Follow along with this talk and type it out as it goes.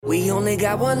We only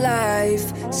got one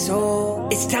life, so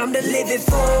it's time to live it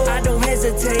full. I don't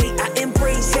hesitate, I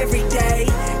embrace every day,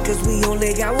 cause we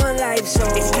only got one life, so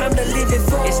it's time to live it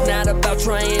full. It's not about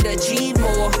trying to achieve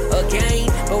more again,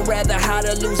 but rather how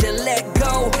to lose and let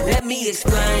go. Let me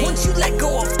explain. Once you let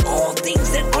go of all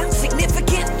things that aren't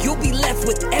significant, you'll be left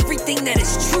with everything that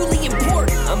is truly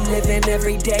important. I'm living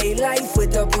everyday life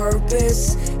with a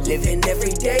purpose. Living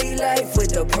everyday life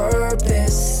with a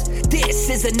purpose. This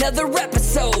is another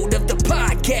episode of the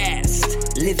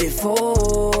podcast. Live it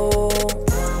full.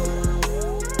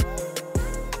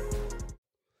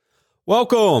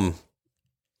 Welcome.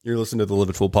 You're listening to the Live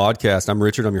It Full podcast. I'm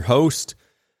Richard. I'm your host.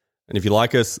 And if you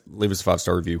like us, leave us a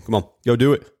 5-star review. Come on, go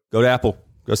do it. Go to Apple.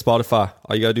 Go to Spotify.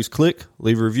 All you got to do is click,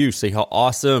 leave a review. See how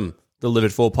awesome the Live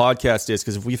It Full podcast is.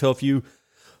 Because if we've helped you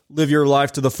live your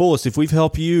life to the fullest, if we've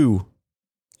helped you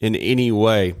in any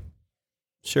way,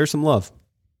 share some love.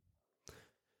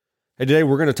 Hey, today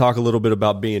we're going to talk a little bit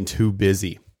about being too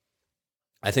busy.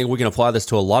 I think we can apply this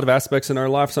to a lot of aspects in our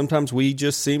life. Sometimes we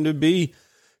just seem to be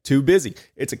too busy.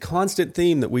 It's a constant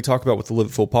theme that we talk about with the Live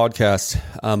It Full podcast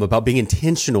about being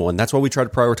intentional. And that's why we try to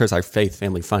prioritize our faith,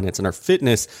 family, finance, and our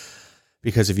fitness.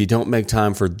 Because if you don't make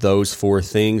time for those four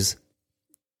things,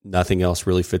 nothing else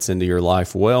really fits into your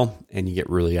life well, and you get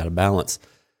really out of balance.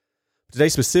 Today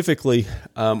specifically,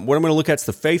 what I'm going to look at is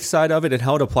the faith side of it and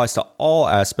how it applies to all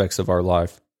aspects of our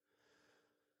life.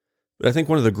 But I think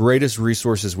one of the greatest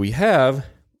resources we have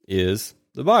is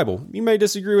the Bible. You may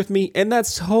disagree with me, and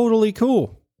that's totally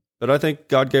cool. But I think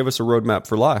God gave us a roadmap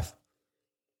for life.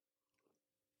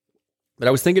 But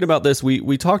I was thinking about this.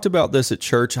 We talked about this at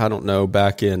church, I don't know,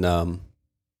 back in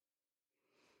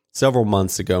several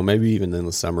months ago, maybe even in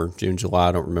the summer, June, July,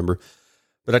 I don't remember.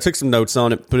 But I took some notes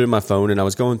on it, put it in my phone, and I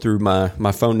was going through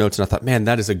my phone notes, and I thought, man,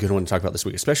 that is a good one to talk about this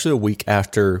week, especially a week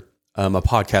after a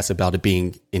podcast about it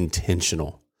being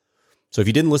intentional. So if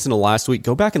you didn't listen to last week,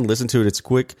 go back and listen to it. It's a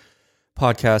quick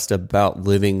podcast about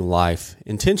living life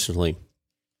intentionally.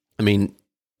 I mean,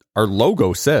 our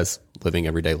logo says living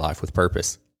everyday life with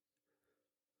purpose.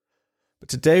 But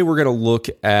today we're going to look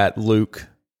at Luke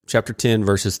chapter 10,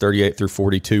 verses 38 through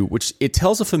 42, which it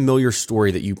tells a familiar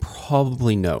story that you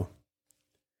probably know.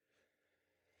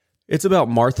 It's about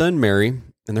Martha and Mary,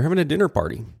 and they're having a dinner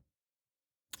party.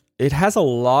 It has a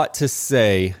lot to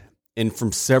say and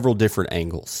from several different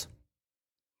angles.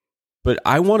 But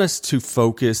I want us to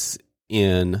focus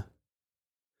in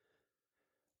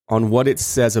on what it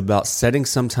says about setting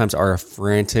sometimes our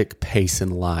frantic pace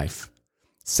in life,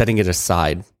 setting it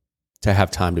aside to have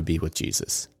time to be with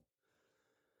Jesus.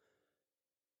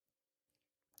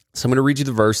 So I'm going to read you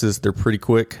the verses. They're pretty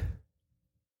quick,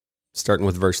 starting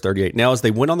with verse 38. Now, as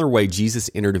they went on their way, Jesus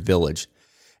entered a village,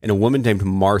 and a woman named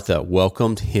Martha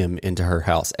welcomed him into her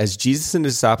house. As Jesus and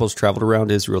his disciples traveled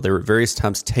around Israel, they were at various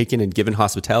times taken and given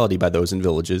hospitality by those in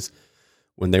villages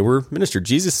when they were ministered.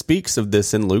 Jesus speaks of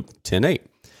this in Luke 10:8,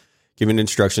 giving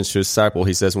instructions to his disciple.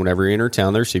 He says, whenever you enter a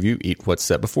town, they receive you, eat what's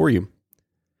set before you.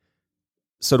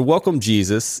 So to welcome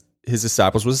Jesus, his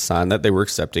disciples was a sign that they were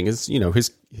accepting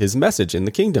his message in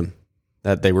the kingdom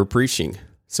that they were preaching.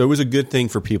 So it was a good thing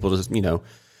for people to,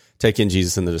 take in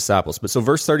Jesus and the disciples. But so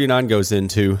verse 39 goes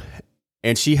into,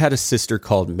 and she had a sister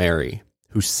called Mary,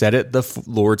 who sat at the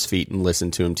Lord's feet and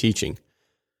listened to him teaching.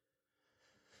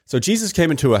 So Jesus came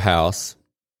into a house,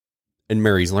 and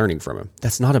Mary's learning from him.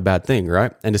 That's not a bad thing,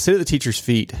 right? And to sit at the teacher's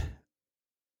feet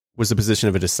was the position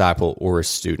of a disciple or a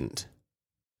student.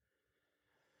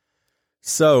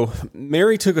 So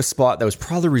Mary took a spot that was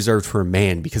probably reserved for a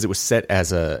man because it was set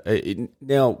as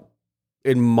now,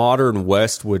 in modern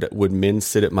West, would men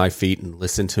sit at my feet and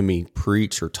listen to me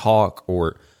preach or talk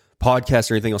or podcast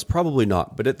or anything else? Probably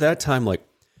not. But at that time,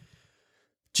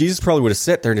 Jesus probably would have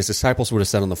sat there and his disciples would have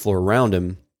sat on the floor around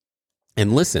him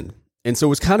and listened. And so it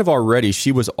was kind of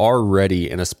she was already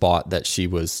in a spot that she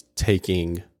was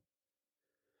taking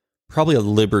probably a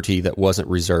liberty that wasn't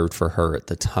reserved for her at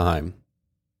the time.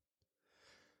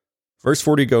 Verse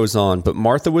 40 goes on, but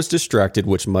Martha was distracted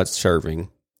with much serving.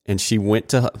 And she went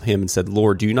to him and said,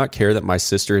 Lord, do you not care that my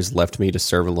sister has left me to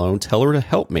serve alone? Tell her to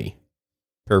help me.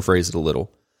 Paraphrase it a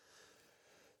little.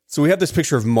 So we have this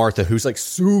picture of Martha who's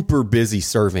super busy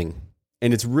serving.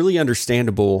 And it's really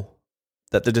understandable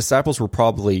that the disciples were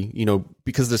probably,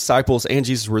 because the disciples and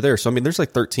Jesus were there. So, there's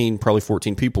 13, probably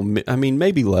 14 people.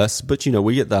 Maybe less, but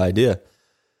we get the idea.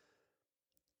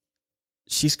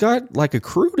 She's got a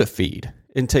crew to feed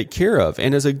and take care of.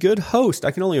 And as a good host,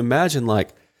 I can only imagine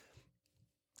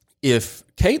if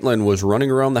Caitlin was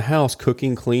running around the house,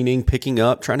 cooking, cleaning, picking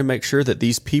up, trying to make sure that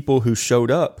these people who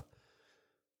showed up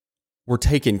were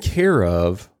taken care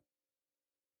of,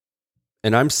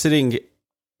 and I'm sitting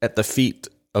at the feet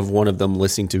of one of them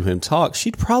listening to him talk,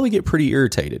 she'd probably get pretty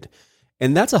irritated.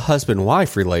 And that's a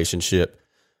husband-wife relationship.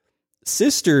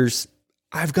 Sisters,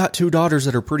 I've got 2 daughters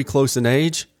that are pretty close in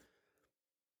age.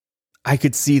 I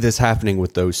could see this happening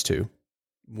with those 2.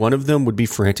 One of them would be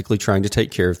frantically trying to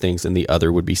take care of things, and the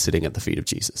other would be sitting at the feet of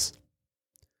Jesus.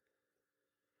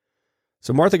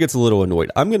 So Martha gets a little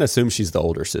annoyed. I'm going to assume she's the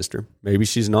older sister. Maybe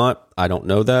she's not. I don't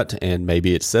know that. And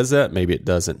maybe it says that. Maybe it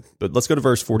doesn't. But let's go to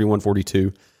verse 41,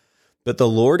 42. But the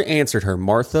Lord answered her,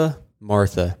 Martha,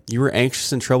 Martha, you are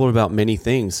anxious and troubled about many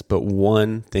things, but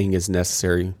one thing is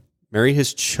necessary. Mary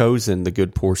has chosen the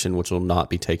good portion which will not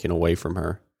be taken away from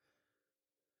her.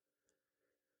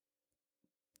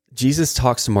 Jesus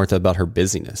talks to Martha about her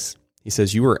busyness. He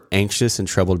says, you are anxious and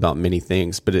troubled about many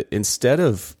things, but instead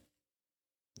of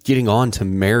getting on to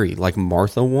Mary like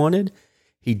Martha wanted,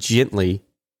 he gently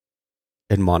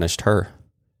admonished her.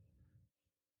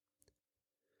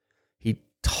 He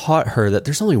taught her that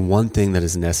there's only one thing that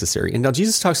is necessary. And now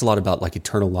Jesus talks a lot about like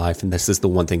eternal life, and this is the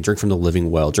one thing: drink from the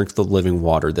living well, drink the living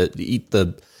water, that eat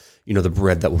the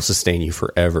bread that will sustain you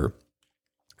forever.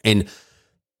 And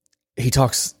he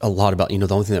talks a lot about, the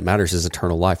only thing that matters is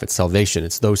eternal life. It's salvation.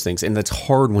 It's those things. And that's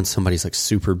hard when somebody's like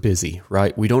super busy,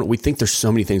 right? We think there's so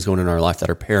many things going on in our life that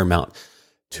are paramount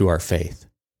to our faith,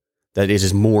 that it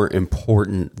is more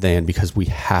important than, because we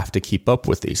have to keep up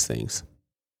with these things.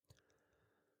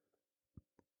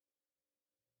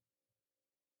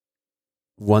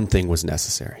 One thing was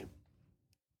necessary.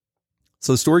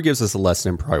 So the story gives us a lesson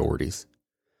in priorities.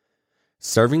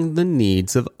 Serving the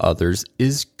needs of others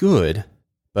is good,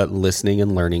 but listening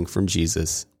and learning from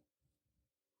Jesus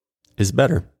is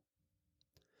better.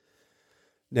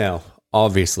 Now,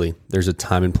 obviously, there's a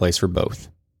time and place for both.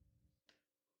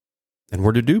 And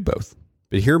we're to do both.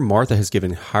 But here, Martha has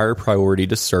given higher priority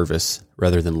to service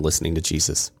rather than listening to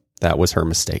Jesus. That was her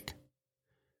mistake.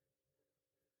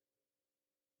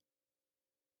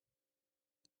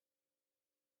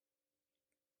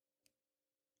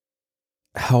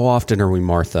 How often are we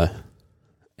Martha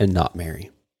and not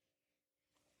Mary?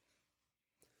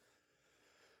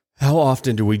 How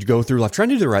often do we go through life trying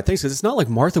to do the right things? Because it's not like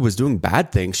Martha was doing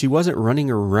bad things. She wasn't running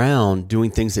around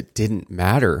doing things that didn't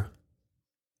matter.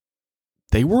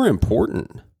 They were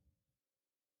important.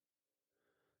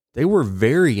 They were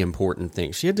very important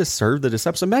things. She had to serve the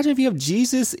disciples. Imagine if you have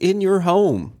Jesus in your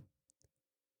home.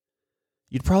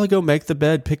 You'd probably go make the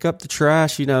bed, pick up the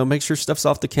trash, make sure stuff's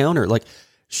off the counter. Like,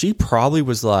 she probably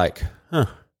was like,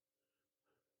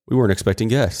 we weren't expecting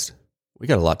guests. We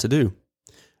got a lot to do.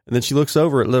 And then she looks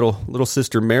over at little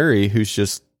sister Mary, who's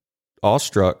just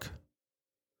awestruck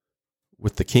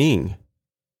with the king,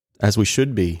 as we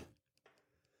should be,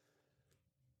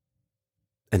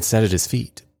 and sat at his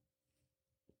feet.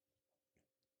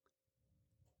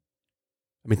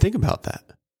 I mean, think about that.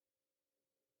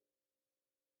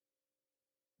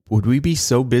 Would we be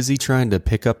so busy trying to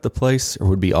pick up the place, or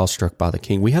would we be awestruck by the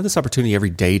king? We have this opportunity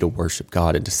every day to worship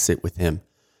God and to sit with him.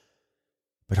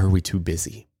 But are we too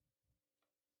busy?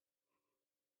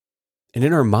 And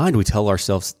in our mind, we tell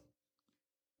ourselves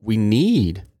we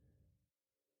need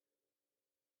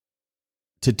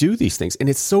to do these things. And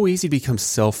it's so easy to become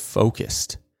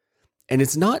self-focused. And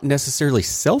it's not necessarily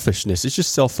selfishness. It's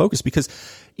just self-focused, because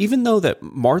even though that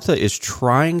Martha is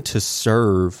trying to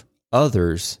serve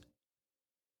others,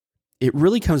 it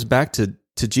really comes back to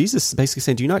Jesus basically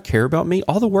saying, do you not care about me?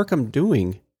 All the work I'm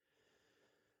doing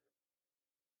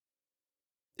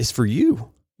is for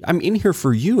you. I'm in here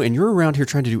for you, and you're around here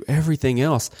trying to do everything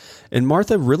else. And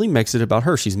Martha really makes it about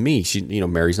her. She's me.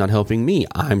 Mary's not helping me.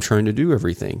 I'm trying to do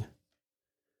everything.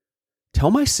 Tell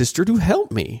my sister to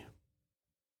help me.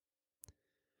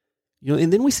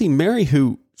 And then we see Mary,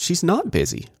 who she's not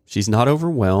busy. She's not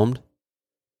overwhelmed.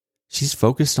 She's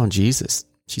focused on Jesus.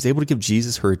 She's able to give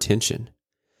Jesus her attention.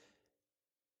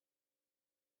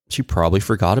 She probably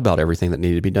forgot about everything that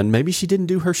needed to be done. Maybe she didn't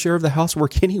do her share of the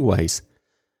housework anyways.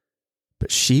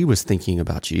 But she was thinking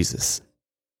about Jesus.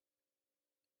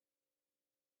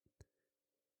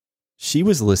 She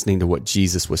was listening to what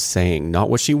Jesus was saying, not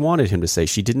what she wanted him to say.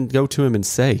 She didn't go to him and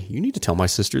say, you need to tell my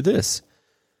sister this.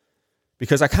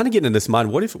 Because I kind of get in this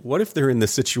mind, what if they're in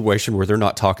this situation where they're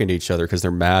not talking to each other because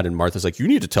they're mad, and Martha's like, you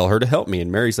need to tell her to help me.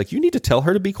 And Mary's like, you need to tell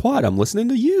her to be quiet. I'm listening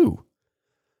to you.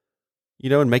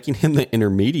 And making him the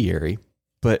intermediary.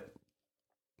 But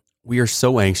we are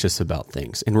so anxious about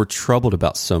things, and we're troubled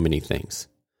about so many things.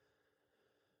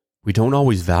 We don't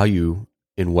always value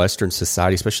in Western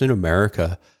society, especially in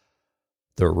America,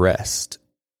 the rest.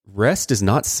 Rest is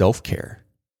not self-care.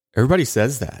 Everybody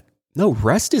says that. No,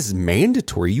 rest is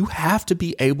mandatory. You have to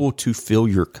be able to fill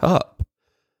your cup.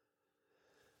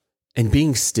 And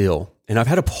being still And I've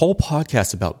had a whole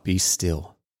podcast about be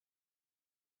still,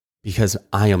 because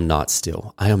I am not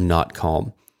still. I am not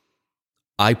calm.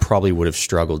 I probably would have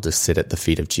struggled to sit at the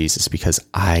feet of Jesus because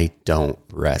I don't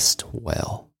rest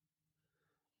well.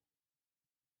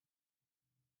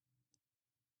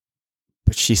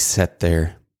 But she sat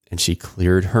there and she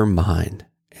cleared her mind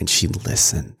and she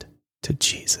listened to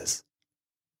Jesus.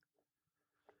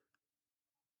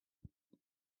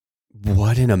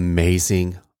 What an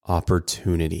amazing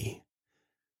opportunity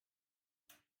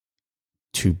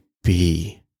to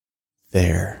be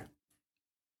there.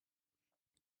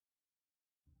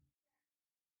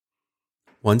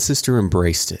 One sister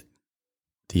embraced it,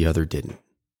 the other didn't.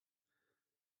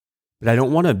 But I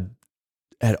don't want to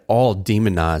at all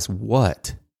demonize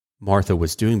what Martha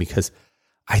was doing, because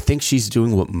I think she's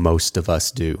doing what most of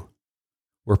us do.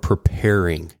 We're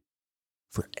preparing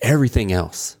for everything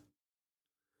else.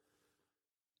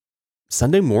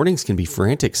 Sunday mornings can be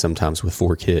frantic sometimes with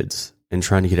 4 kids and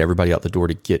trying to get everybody out the door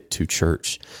to get to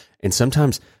church. And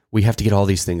sometimes we have to get all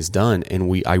these things done.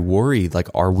 And I worry, like,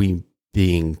 are we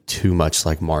being too much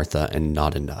like Martha and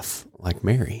not enough like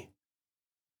Mary?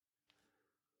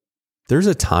 There's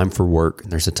a time for work,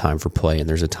 and there's a time for play, and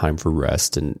there's a time for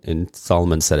rest. And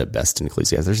Solomon said it best in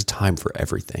Ecclesiastes, there's a time for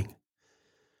everything.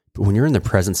 But when you're in the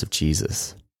presence of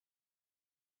Jesus,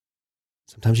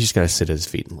 sometimes you just got to sit at his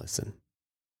feet and listen.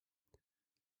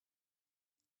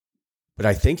 But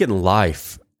I think in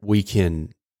life, we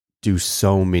can do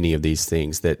so many of these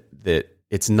things that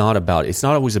it's not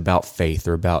always about faith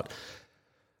or about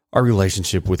our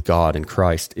relationship with God and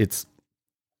Christ.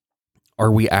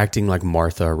 Are we acting like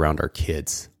Martha around our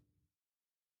kids?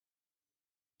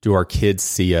 Do our kids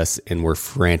see us and we're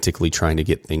frantically trying to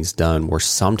get things done where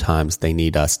sometimes they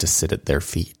need us to sit at their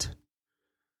feet?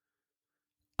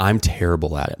 I'm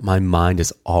terrible at it. My mind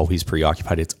is always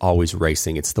preoccupied. It's always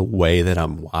racing. It's the way that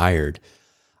I'm wired.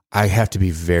 I have to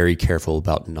be very careful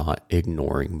about not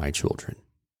ignoring my children.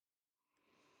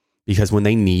 Because when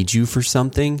they need you for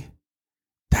something,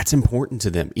 that's important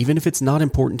to them. Even if it's not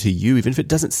important to you, even if it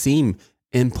doesn't seem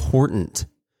important,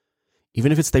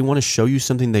 even if it's they want to show you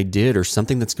something they did or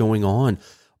something that's going on,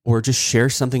 or just share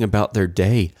something about their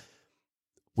day,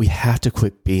 we have to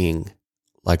quit being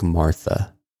like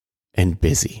Martha and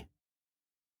busy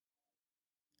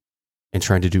and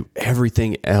trying to do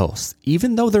everything else.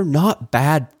 Even though they're not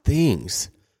bad things,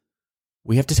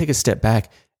 we have to take a step back,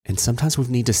 and sometimes we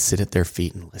need to sit at their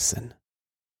feet and listen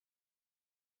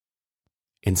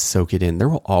and soak it in. There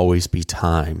will always be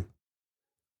time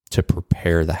to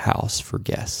prepare the house for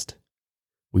guests.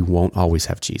 We won't always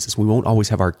have Jesus. We won't always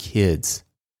have our kids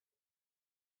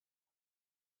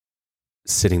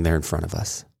sitting there in front of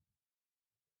us.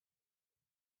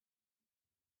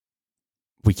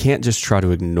 We can't just try to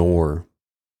ignore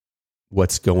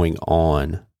what's going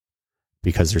on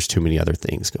because there's too many other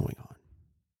things going on.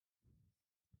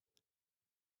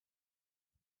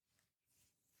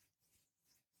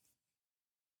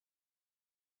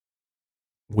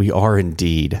 We are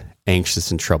indeed anxious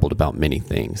and troubled about many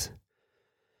things.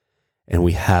 And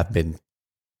we have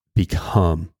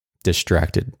become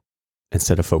distracted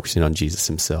instead of focusing on Jesus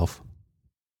himself.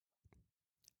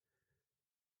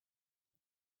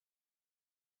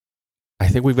 I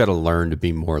think we've got to learn to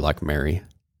be more like Mary.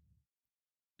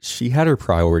 She had her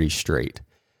priorities straight.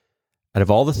 Out of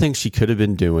all the things she could have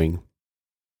been doing,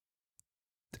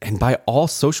 and by all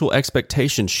social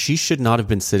expectations, she should not have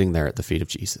been sitting there at the feet of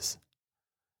Jesus.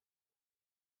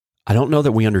 I don't know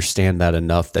that we understand that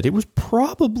enough, that it was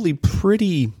probably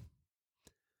pretty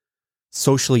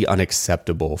socially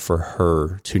unacceptable for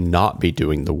her to not be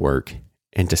doing the work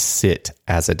and to sit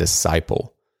as a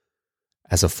disciple,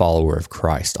 as a follower of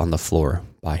Christ on the floor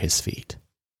by his feet.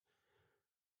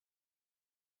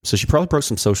 So she probably broke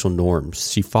some social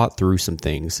norms. She fought through some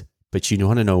things, but you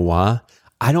want to know why?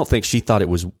 I don't think she thought it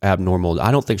was abnormal.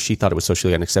 I don't think she thought it was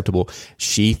socially unacceptable.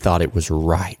 She thought it was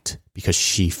right because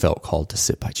she felt called to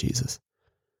sit by Jesus.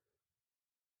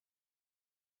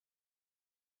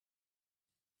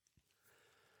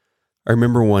 I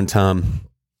remember one time,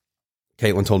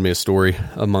 Caitlin told me a story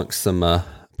amongst some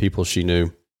people she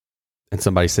knew, and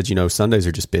somebody said, Sundays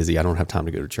are just busy. I don't have time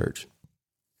to go to church.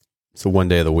 So one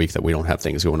day of the week that we don't have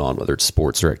things going on, whether it's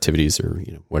sports or activities or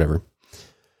whatever.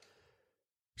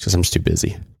 Because I'm just too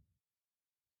busy.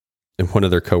 And one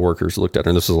of their coworkers looked at her,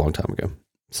 and this was a long time ago,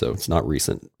 so it's not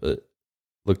recent, but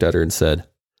looked at her and said,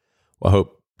 well, I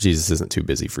hope Jesus isn't too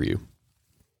busy for you.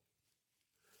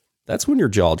 That's when your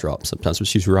jaw drops sometimes, but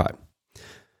she's right.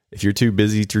 If you're too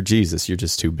busy for Jesus, you're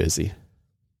just too busy.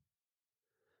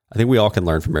 I think we all can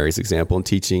learn from Mary's example in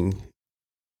teaching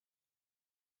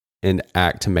and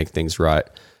act to make things right.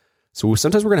 So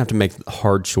sometimes we're going to have to make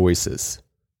hard choices,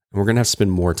 and we're going to have to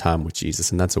spend more time with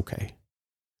Jesus, and that's okay.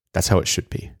 That's how it should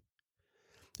be.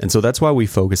 And so that's why we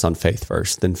focus on faith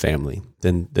first, then family,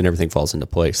 then everything falls into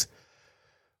place.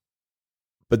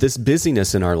 But this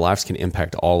busyness in our lives can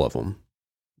impact all of them.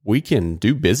 We can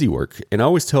do busy work. And I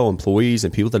always tell employees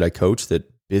and people that I coach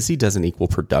that busy doesn't equal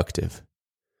productive.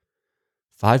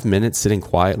 5 minutes sitting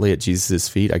quietly at Jesus'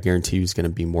 feet, I guarantee you is going to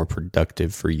be more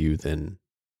productive for you than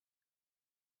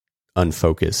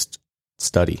unfocused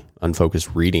study,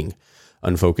 unfocused reading,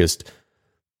 unfocused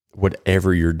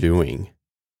whatever you're doing,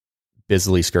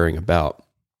 busily scurrying about.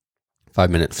 5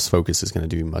 minutes focus is going to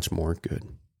do you much more good.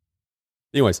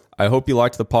 Anyways, I hope you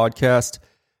liked the podcast.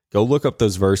 Go look up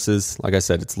those verses. Like I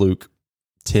said, it's Luke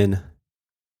 10,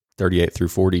 38 through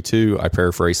 42. I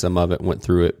paraphrased some of it, went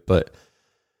through it, but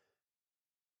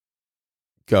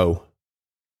go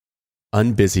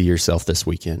unbusy yourself this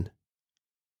weekend.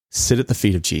 Sit at the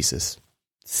feet of Jesus.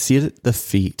 Sit at the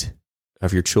feet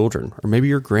of your children or maybe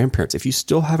your grandparents. If you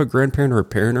still have a grandparent or a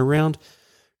parent around,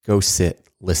 go sit,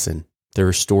 listen. There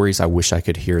are stories I wish I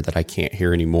could hear that I can't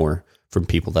hear anymore from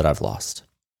people that I've lost.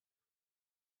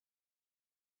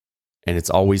 And it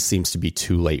always seems to be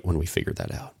too late when we figure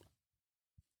that out.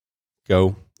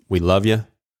 Go. We love you.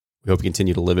 We hope you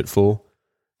continue to live it full.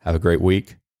 Have a great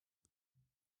week.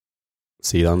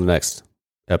 See you on the next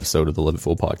episode of the Live It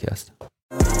Full podcast.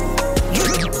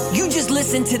 You just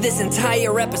listened to this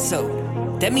entire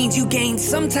episode. That means you gained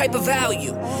some type of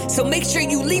value. So make sure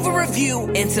you leave a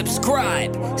review and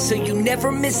subscribe so you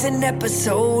never miss an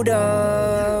episode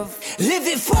of Live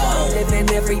It Full.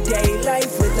 Living everyday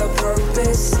life with a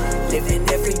purpose. Living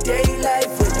everyday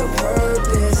life with a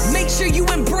purpose. Make sure you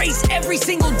embrace every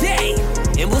single day.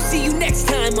 And we'll see you next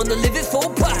time on the Live It Full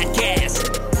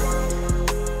podcast.